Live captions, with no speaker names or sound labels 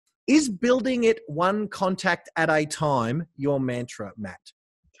Is building it one contact at a time your mantra, Matt?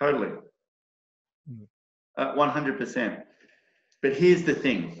 Totally. 100%. But here's the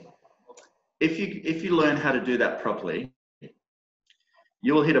thing. If you learn how to do that properly,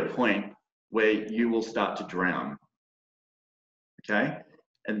 you will hit a point where you will start to drown. Okay?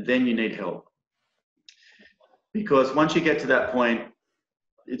 And then you need help. Because once you get to that point,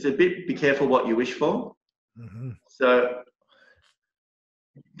 it's a bit, be careful what you wish for. Mm-hmm. So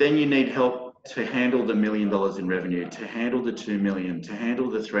then you need help to handle the $1 million in revenue, to handle the 2 million, to handle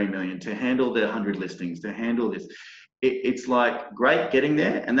the 3 million, to handle the 100 listings, to handle this. It's like great getting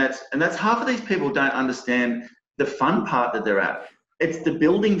there. And that's half of these people don't understand the fun part that they're at. It's the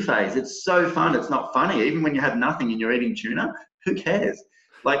building phase. It's so fun. It's not funny. Even when you have nothing and you're eating tuna, who cares?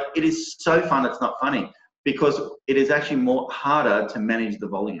 Like, it is so fun. It's not funny, because it is actually more harder to manage the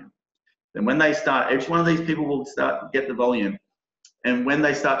volume. Then when they start, each one of these people will start get the volume. And when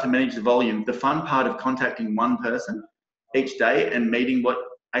they start to manage the volume, the fun part of contacting one person each day and meeting what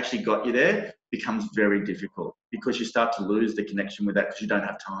actually got you there becomes very difficult, because you start to lose the connection with that because you don't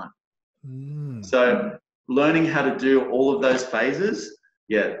have time. So learning how to do all of those phases,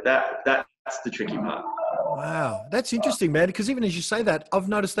 that's the tricky part. Wow, that's interesting, man, because even as you say that, I've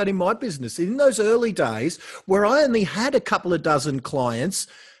noticed that in my business. In those early days where I only had a couple of dozen clients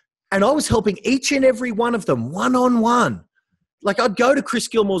and I was helping each and every one of them one-on-one. Like, I'd go to Chris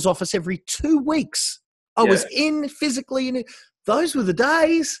Gilmore's office every 2 weeks. I was in physically in it. Those were the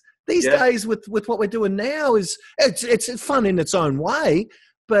days. These days with what we're doing now it's fun in its own way,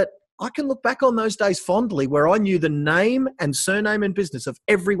 but I can look back on those days fondly where I knew the name and surname and business of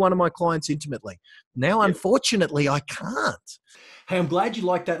every one of my clients intimately. Now, unfortunately, I can't. Hey, I'm glad you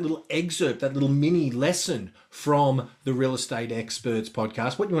liked that little excerpt, that little mini lesson from the Real Estate Experts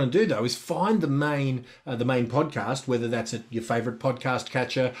podcast. What you want to do, though, is find the main podcast, whether that's at your favorite podcast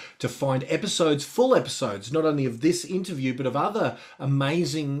catcher, to find episodes, full episodes, not only of this interview, but of other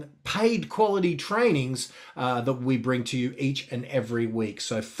amazing paid quality trainings that we bring to you each and every week.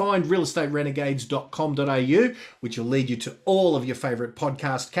 So find realestaterenegades.com.au, which will lead you to all of your favorite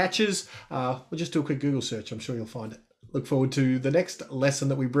podcast catchers, or just do a quick Google search. I'm sure you'll find it. Look forward to the next lesson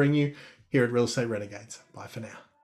that we bring you here at Real Estate Renegades. Bye for now.